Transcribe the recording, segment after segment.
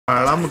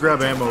Alright, I'm gonna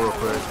grab ammo real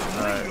quick.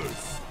 Alright.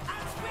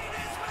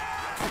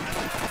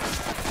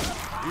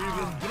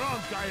 Even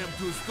drunk, I am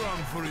too strong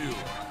for you.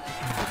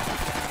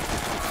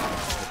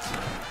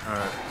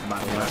 Alright.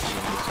 My left.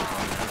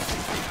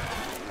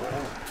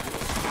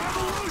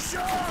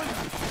 Revolution!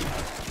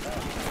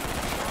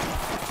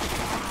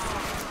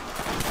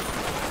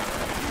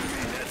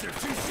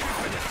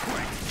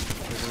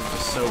 This is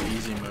just so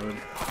easy mode.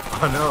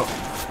 I know.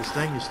 This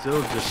thing is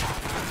still just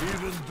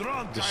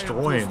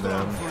destroying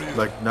them.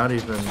 Like, not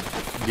even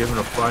giving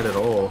a fight at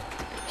all.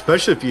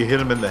 Especially if you hit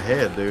them in the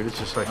head, dude. It's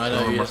just like... I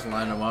know, you just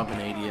line them up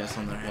and ADS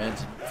on their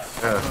heads.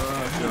 Yeah.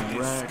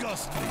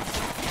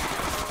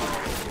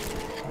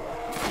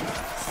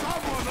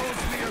 Someone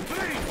owes me a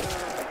drink!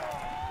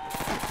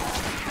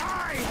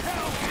 Die,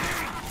 help me!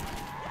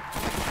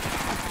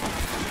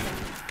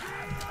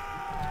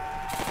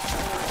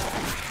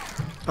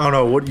 I don't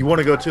know. What you want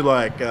to go to,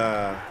 like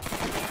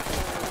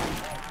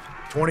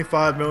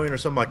 25 million or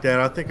something like that?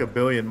 I think a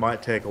billion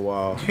might take a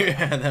while.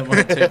 Yeah, that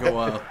might take a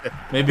while.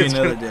 Maybe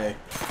another day.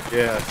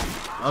 Yeah.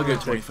 I'll go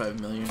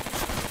 25 million.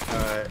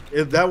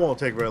 That won't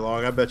take very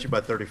long. I bet you by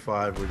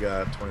 35 we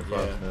got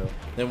 25 mil.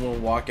 Then we'll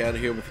walk out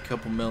of here with a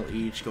couple mil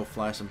each, go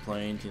fly some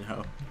planes, you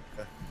know.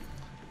 Okay.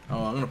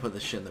 Oh, I'm gonna put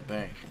this shit in the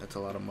bank. That's a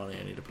lot of money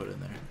I need to put in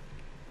there.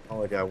 I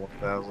only got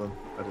 1,000.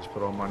 I just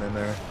put all mine in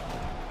there.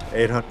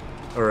 800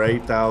 or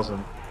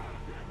 8,000.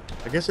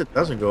 I guess it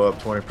doesn't go up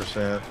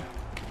 20%.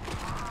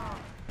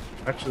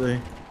 Actually,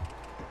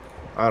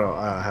 I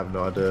have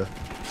no idea.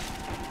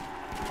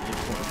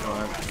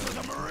 8.5.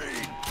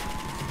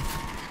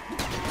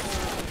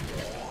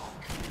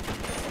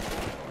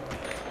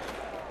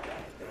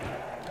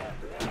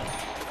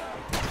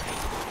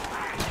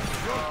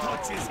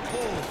 Is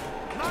cold.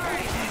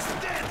 Mine is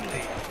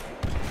deadly.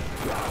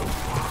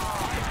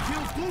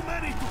 Kill too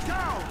many to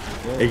count.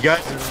 Hey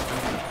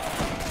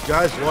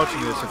guys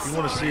watching this, if you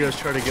want to see us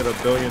try to get a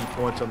billion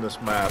points on this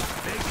map,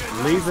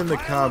 leave in the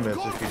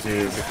comments if you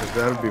do, because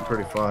that would be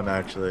pretty fun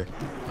actually.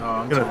 Oh,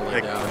 I'm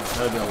totally down.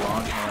 That would be a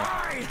long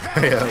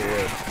haul. Yeah, it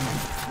would.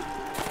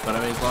 But I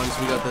mean, as long as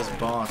we got this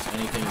boss,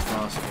 anything is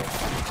possible.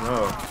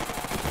 Oh.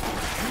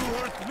 You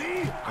hurt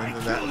me. And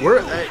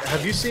then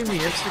have you seen the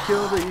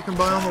insta-kill that you can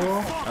buy on the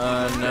wall?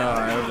 No,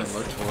 I haven't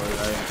looked for it.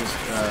 I just,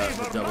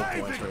 the double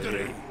points right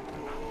here.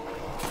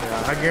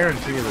 Yeah, I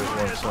guarantee there's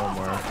one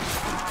somewhere.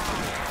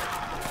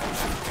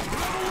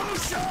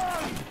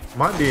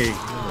 Might be in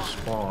the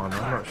spawn,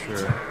 I'm not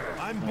sure.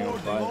 I'm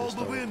boarding all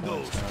the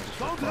windows.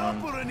 Don't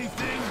help or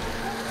anything.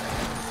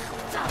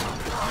 You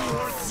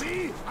hurt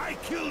me, I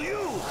kill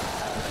you.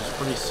 It's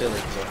pretty silly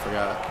because I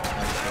forgot.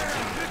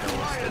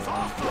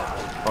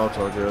 Oh, it's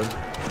all good.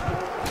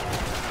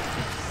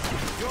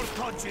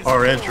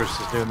 Our interest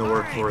is doing the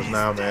work for us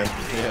now, man.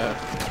 Yeah.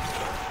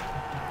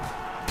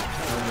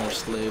 No more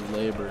slave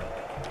labor.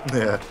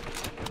 Yeah.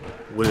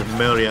 With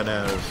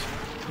millionaires.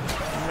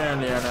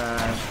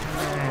 Millionaires.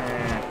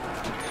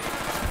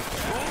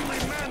 Only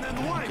man and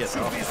wife Get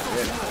should off be so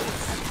it. close.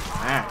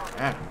 Ah.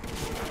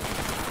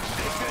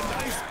 Make a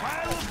nice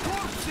pile of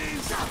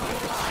corpses.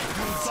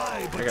 You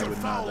die, but your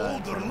foul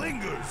odor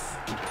lingers.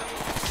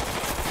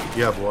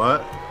 You have what?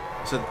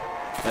 So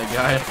that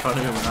guy in front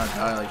of him would not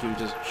die, like he was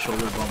just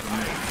shoulder bumping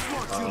me.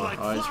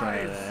 I just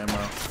ran out of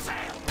ammo.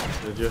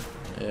 Did you?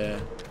 Yeah.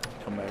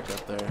 Come back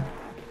up there.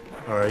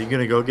 Alright, you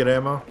gonna go get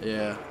ammo?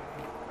 Yeah.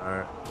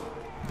 Alright.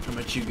 How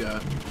much you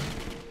got?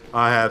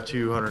 I have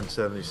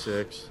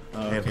 276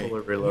 and Okay.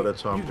 fully reloaded,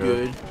 so I'm You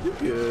good. You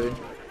good.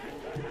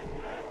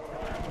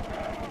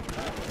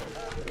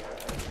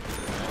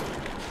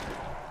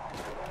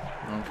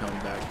 I'm coming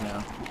back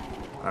now.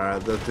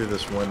 Alright, they're through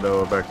this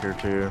window back here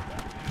too.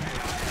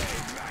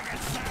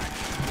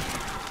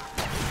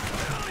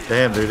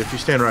 Damn, dude, if you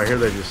stand right here,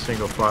 they just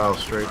single file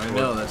straight. I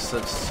know, that's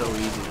so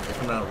easy. They're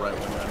coming out right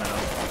when right now.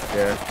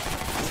 Yeah.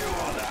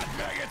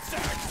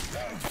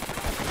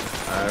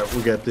 Alright,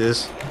 we got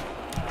this.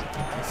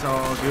 It's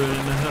all good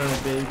in the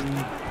hood, baby.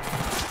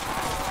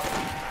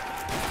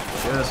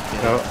 Just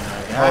kidding. Oh,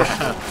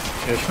 Ah.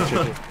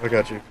 I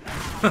got you.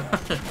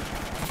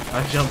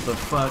 I jumped the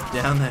fuck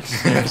down that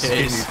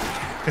staircase.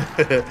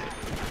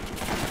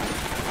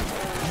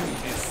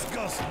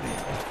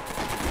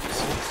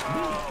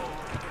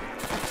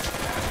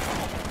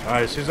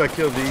 Alright, as soon as I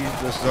kill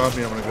this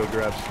zombie, I'm gonna go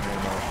grab some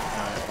ammo.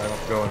 Alright,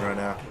 I'm going right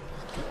now.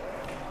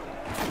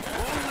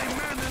 Only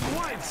man and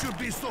wife should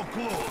be so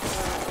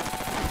close.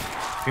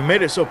 If you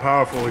made it so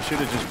powerful, we should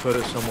have just put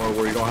it somewhere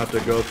where you don't have to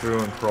go through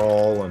and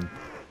crawl and...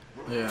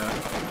 Yeah.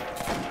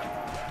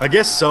 I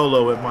guess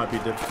solo it might be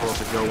difficult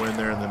to go in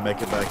there and then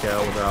make it back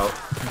out without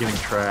getting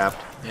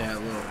trapped. Yeah, a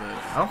little bit.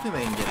 I don't think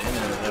they can get in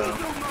there though.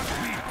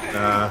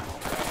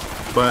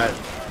 But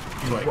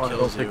That's why it I don't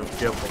kills think you.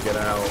 you'll be able to get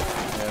out.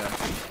 Yeah.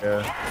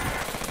 Yeah.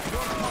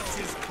 Your touch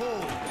is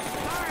cold.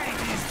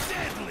 Mine is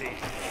deadly.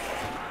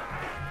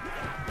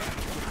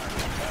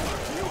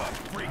 You are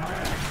freak.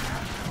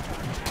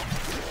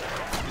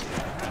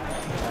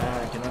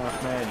 Backing off,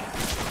 man.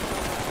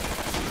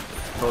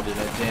 Told you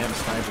that damn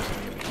sniper's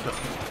gonna get me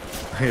killed.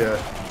 Yeah.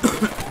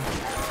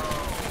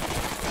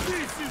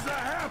 This is a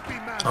happy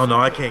Oh no,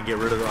 I can't get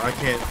rid of it. I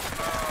can't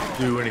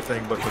do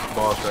anything but this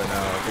boss right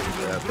now. I think it's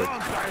epic.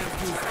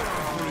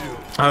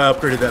 I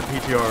upgraded that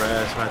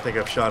PTRS and I think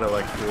I've shot it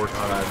like 4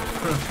 times.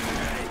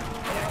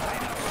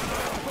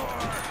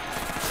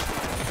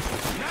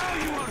 Now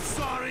you are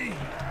sorry.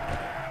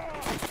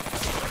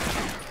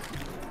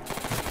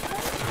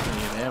 I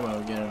need ammo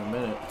again in a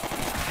minute.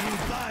 You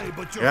die,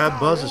 but your Yeah, it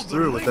buzzes power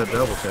through with that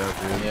overlays double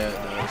tap, dude. Yeah, it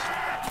does.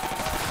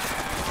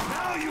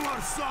 Now you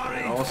are sorry.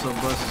 It also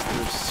buzzes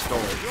through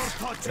skulls. Your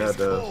touch Yeah, is it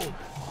does. cold.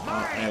 Oh,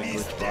 Mine and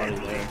is glitch body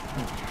deadly. there.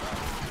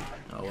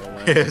 Oh, well,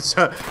 well. Yeah,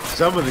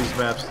 some of these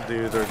maps,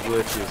 dude, they're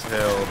glitchy as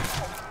hell.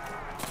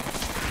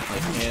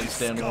 Like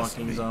handstand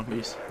walking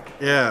zombies.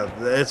 Yeah,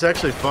 it's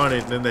actually funny.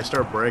 And then they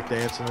start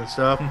breakdancing and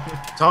stuff.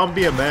 Tom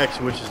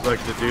BMX, which is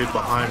like the dude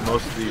behind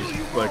most of these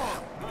like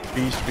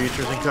beast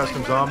features in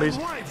custom zombies,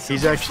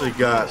 he's actually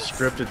got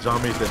scripted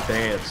zombies that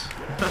dance.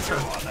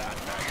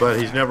 But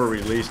he's never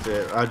released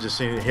it. I just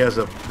seen it. He has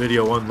a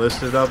video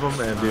unlisted of them,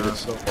 and dude,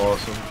 it's so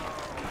awesome.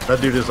 That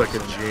dude is like a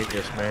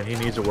genius, man. He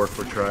needs to work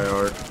for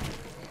Treyarch.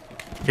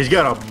 He's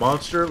got a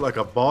monster, like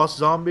a boss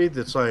zombie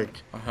that's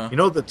like, you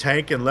know the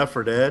tank in Left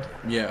 4 Dead?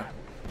 Yeah.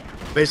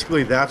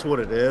 Basically, that's what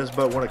it is,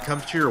 but when it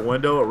comes to your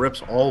window, it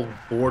rips all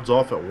boards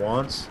off at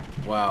once.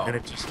 Wow. And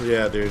it just,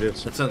 yeah, dude,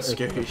 That sounds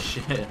scary as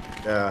shit.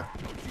 Yeah.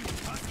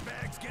 I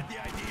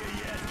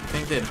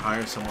think they'd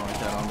hire someone like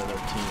that onto their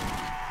team.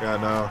 Yeah,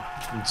 no.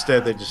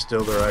 Instead, they just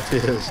steal their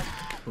ideas.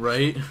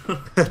 Right?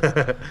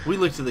 We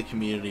look to the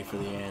community for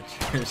the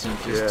answers and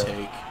just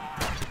take.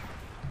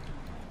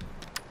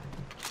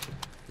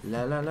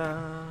 La la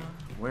la.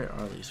 Where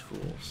are these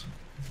fools?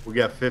 We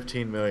got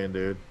 15 million,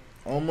 dude.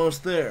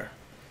 Almost there.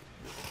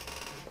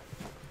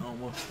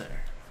 Almost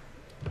there.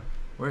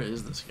 Where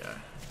is this guy?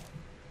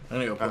 I'm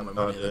gonna go put my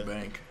money in the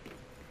bank.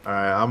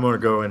 Alright, I'm gonna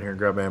go in here and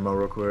grab ammo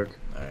real quick.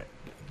 Alright.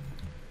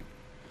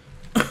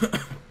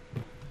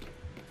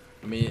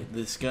 I mean,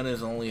 this gun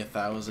is only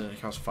 1,000.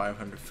 It costs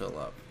 500 to fill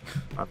up.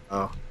 I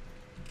know.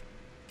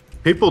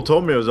 People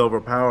told me it was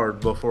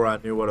overpowered before I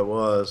knew what it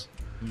was.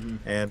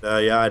 And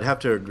yeah, I'd have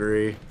to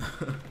agree.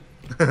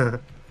 15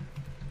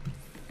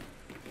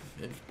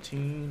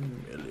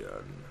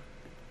 million.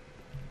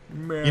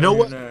 You know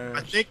what?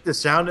 I think the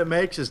sound it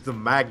makes is the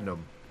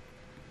Magnum.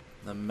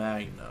 The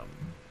Magnum.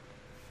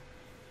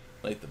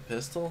 Like the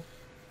pistol?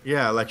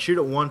 Yeah, like shoot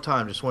it one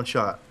time, just one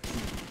shot.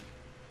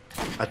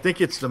 I think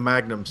it's the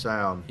Magnum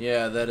sound.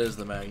 Yeah, that is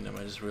the Magnum.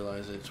 I just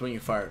realized it. It's when you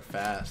fire it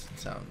fast. It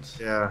sounds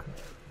Yeah.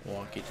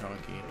 wonky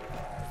tonky.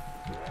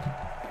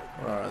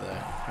 Where are they?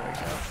 There we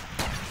go.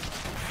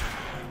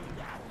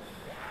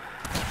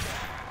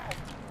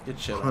 Get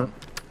shit on.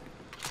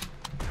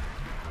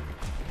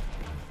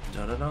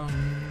 Da-da-dum,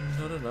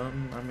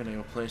 da-da-dum. I'm gonna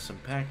go play some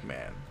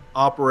Pac-Man.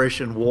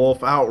 Operation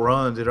Wolf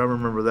Outrun. Did I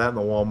remember that in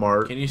the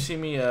Walmart? Can you see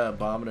me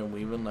bobbing and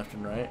weaving left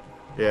and right?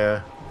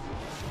 Yeah.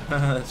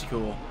 That's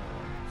cool.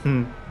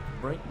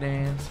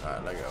 Breakdance.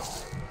 Alright, let go.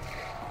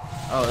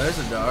 Oh, there's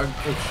a dog.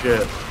 Oh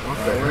shit. What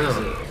the Where is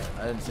hell? it?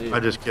 I didn't see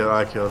it.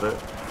 I killed it.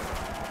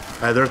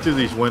 Hey, they're through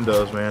these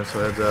windows, man, so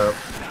heads up.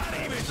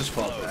 Just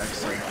fall back.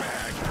 So.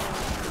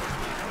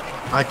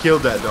 I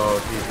killed that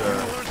dog. He's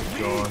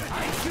gone.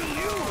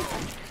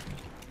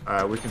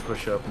 Alright, we can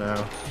push up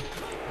now.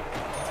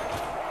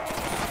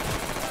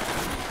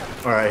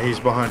 Alright, he's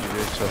behind you,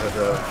 dude, so heads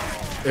up.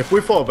 If we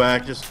fall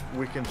back,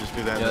 we can just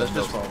do that. Yeah, let's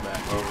just fall back.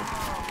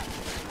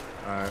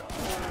 Alright.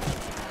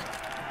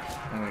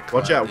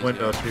 Watch that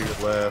window to your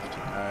left.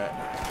 Alright.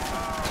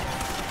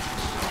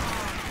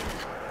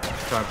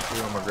 Time to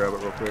see. I'm gonna grab it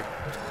real quick.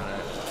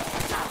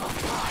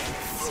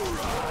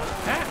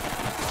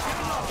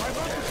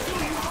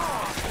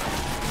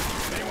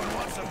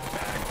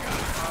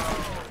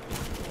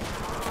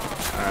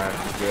 Alright,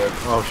 we're good.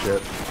 Oh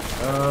shit.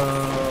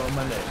 Oh,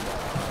 my leg.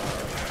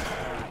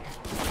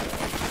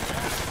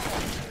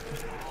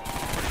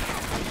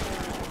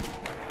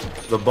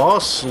 The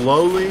boss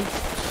slowly,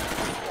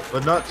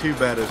 but not too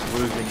bad, is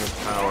losing his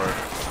power.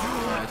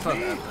 Yeah, it's not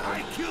that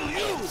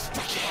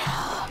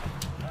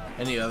bad.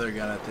 Any other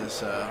gun at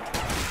this level,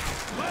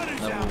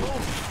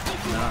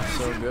 not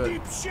so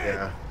good.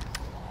 Yeah.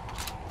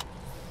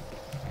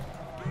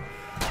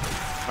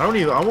 I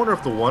wonder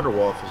if the Wonder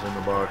Wolf is in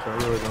the box. I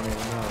really don't even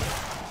know.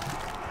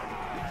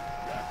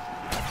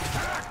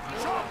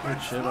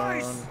 Good shit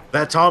on.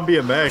 That Tom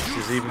BMX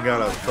has even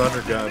got a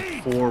Thunder Gun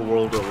for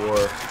World at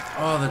War.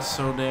 Oh, that's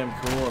so damn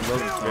cool. I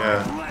love it.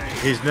 Yeah.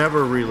 He's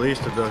never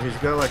released it though. He's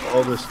got like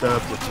all this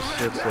stuff that just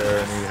sits there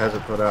and he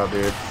hasn't put out,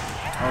 dude.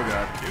 Oh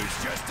god. You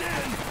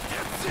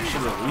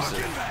should release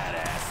it.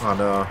 Oh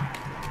no.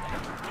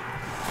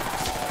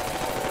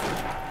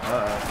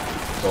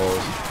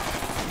 Balls.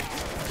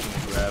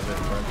 Grab it.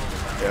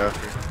 Yeah.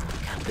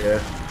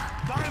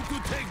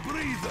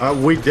 Yeah.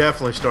 We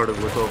definitely started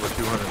with over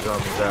 200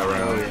 zombies that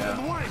round. Oh yeah.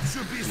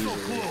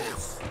 Easily.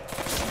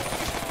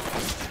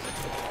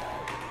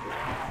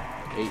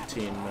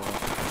 18 minutes.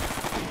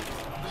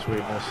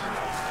 Sweetness.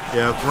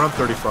 Yeah, around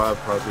 35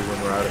 probably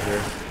when we're out of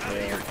here.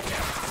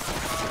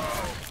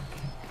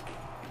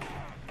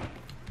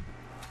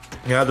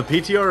 Yeah. Yeah, the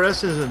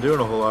PTRS isn't doing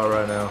a whole lot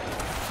right now.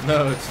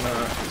 No, it's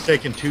not. It's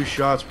taking 2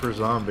 shots per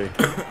zombie.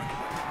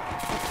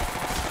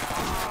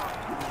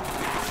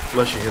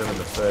 Unless you hit him in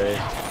the face.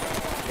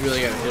 You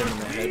really gotta hit him in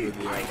the head with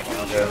the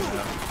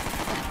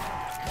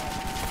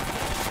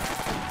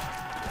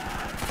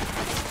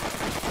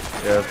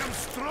Yeah.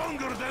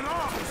 Stronger than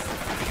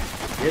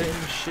us.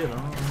 Getting shit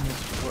on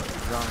is what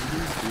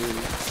zombies do.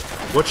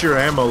 What's your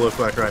ammo look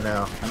like right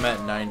now? I'm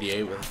at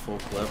 98 with a full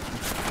clip.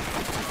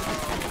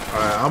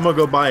 Alright, I'm gonna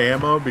go buy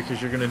ammo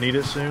because you're gonna need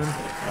it soon.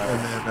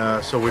 And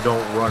then, so we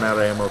don't run out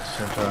of ammo at the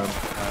same time.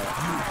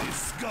 You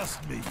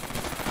disgust me.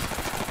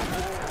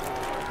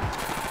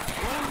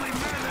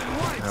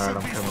 Alright,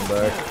 I'm coming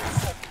back.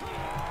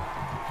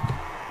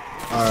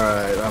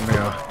 Alright, I'm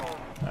here.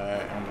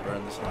 Alright, I'm gonna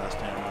burn this last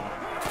ammo.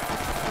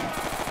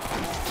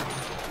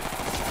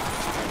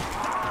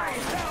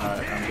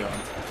 Alright, I'm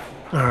going.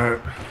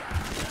 Alright.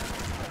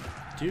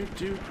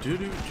 Do.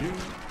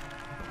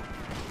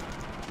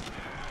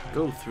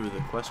 Go through the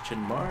question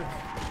mark.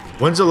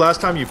 When's the last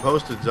time you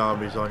posted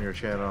zombies on your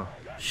channel?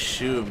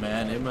 Shoot,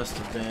 man, it must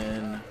have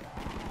been...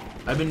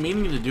 I've been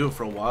meaning to do it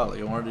for a while.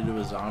 Like, I wanted to do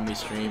a zombie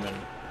stream and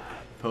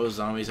post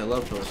zombies. I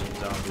love posting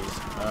zombies.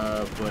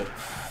 But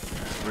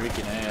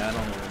freaking A, I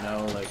don't even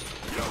know. Like,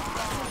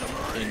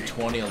 in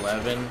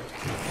 2011.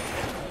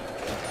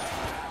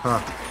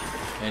 Huh.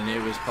 And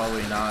it was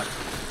probably not...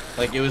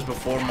 Like, it was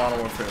before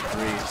Modern Warfare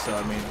 3, so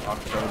I mean,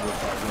 October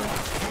probably.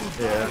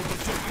 Yeah.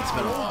 It's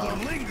been a while.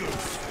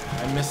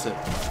 I miss it.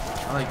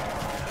 I like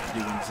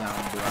doing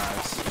zombies.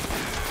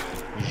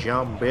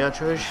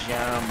 Zombies.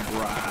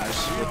 Zombies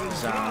with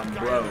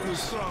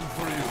zombros.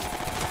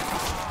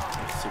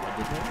 See what I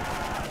did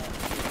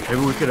there?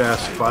 Maybe we could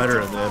ask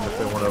Spider and them if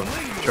they want to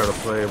try to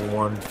play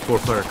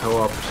 4-player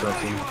co-op or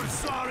something.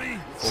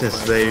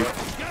 Since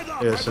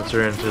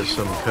they're into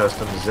some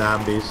custom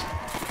zombies.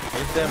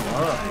 Hit them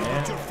up,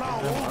 man. Hit them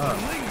up.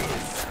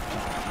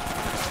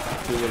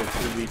 Do a little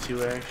 2v2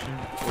 action,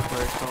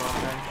 4-player co-op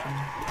action.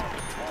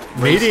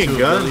 Medium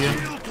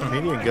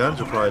guns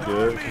will probably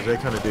do it because they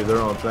kind of do their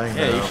own thing.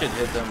 Yeah, now. you should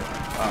hit them.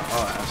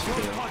 I'll ask you.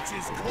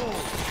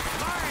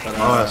 But,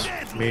 I'll ask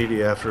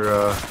Meaty after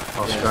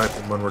I'll Skype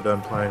him when we're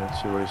done playing and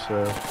see what he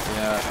says.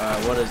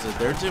 Yeah, what is it?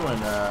 They're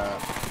doing a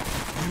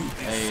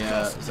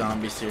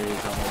zombie series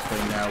on the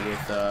thing now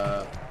with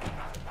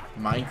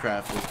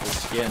Minecraft with the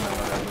skin or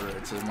whatever.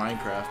 It's a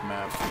Minecraft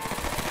map.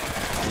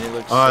 And it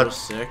looks so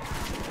sick.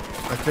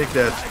 I think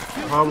that's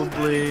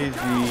probably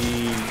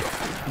the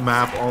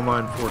map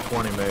Online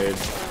 420 made.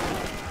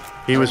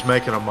 He was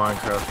making a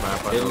Minecraft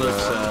map. It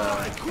looks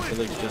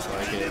just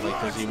like it.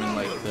 Like there's even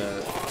like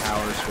the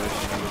power switch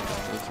and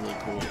everything. It looks really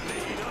cool.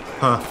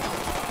 Huh.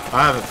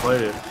 I haven't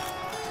played it.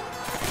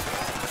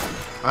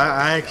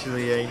 I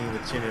actually ain't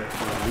even seen it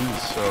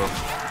released, so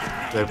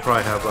they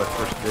probably have like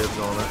first dibs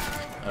on it.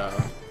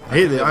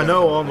 I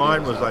know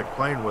Online was like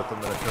playing with him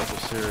in a couple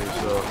series,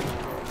 so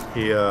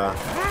he no.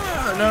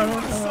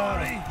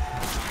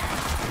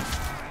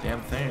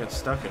 Damn thing, it's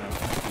stuck in him.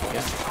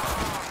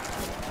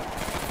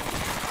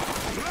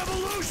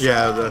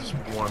 Yeah, that's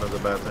one of the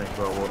bad things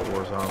about World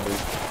War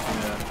Zombies.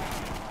 Yeah.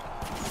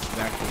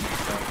 Exactly.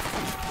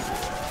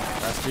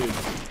 That's dude.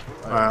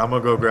 Alright, I'm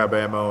gonna go grab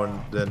ammo and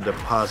then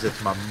deposit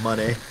my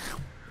money.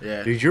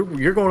 Yeah. Dude,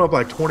 you're going up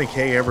like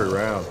 20k every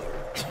round.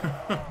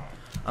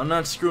 I'm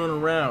not screwing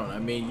around. I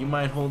mean, you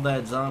might hold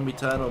that zombie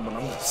title, but I'm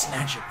gonna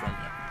snatch it from you.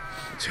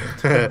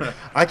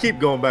 I keep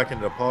going back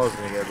into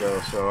pausing it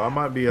though, so I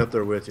might be up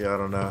there with you. I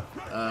don't know.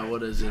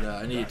 What is it?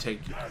 I need to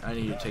take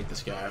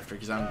this guy after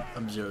because I'm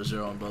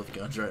 0-0 on both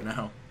guns right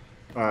now.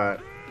 All right,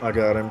 I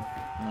got him.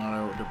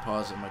 I'm gonna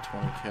deposit my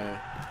 20k.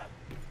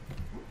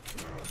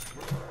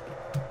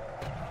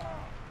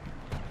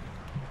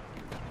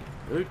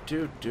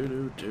 Do.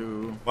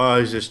 Oh,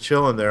 he's just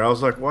chilling there. I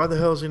was like, why the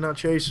hell is he not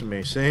chasing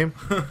me? See him?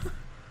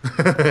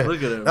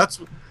 Look at him.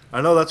 I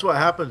know that's what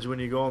happens when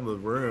you go in the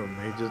room.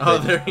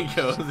 There he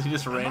goes. He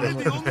just ran in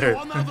there.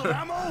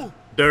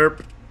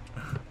 Derp.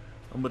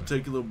 I'm gonna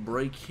take a little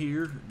break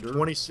here. Derp.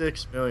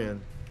 26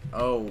 million.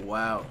 Oh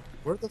wow.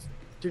 Where the f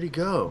did he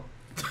go?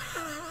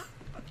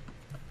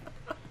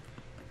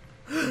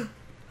 Where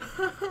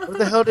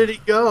the hell did he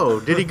go?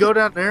 Did he go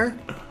down there?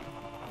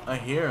 I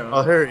hear him.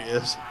 Oh, there he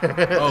is.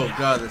 Oh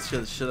god, that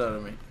scared the shit out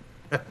of me.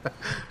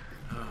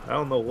 I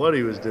don't know what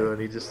he was doing.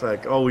 He just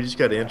like, oh, we just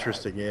got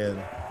interest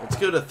again. Let's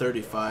go to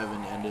 35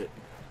 and end it.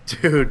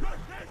 Dude,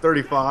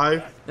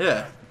 35?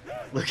 Yeah.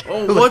 Look,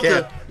 what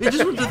the? It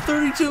just went to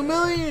 32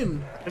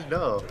 million.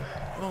 No.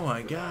 Oh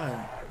my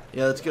god.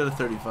 Yeah, let's go to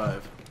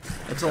 35.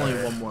 That's only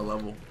one more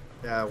level.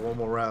 Yeah, one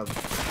more round.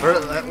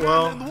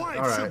 Well,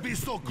 alright.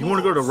 You want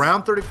to go to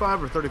round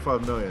 35 or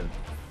 35 million?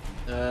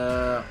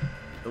 Well,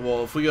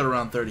 if we go to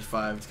round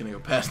 35, it's going to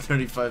go past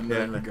 35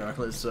 million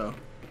regardless, so.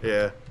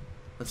 Yeah.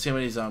 Let's see how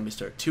many zombies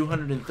start.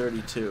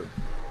 232.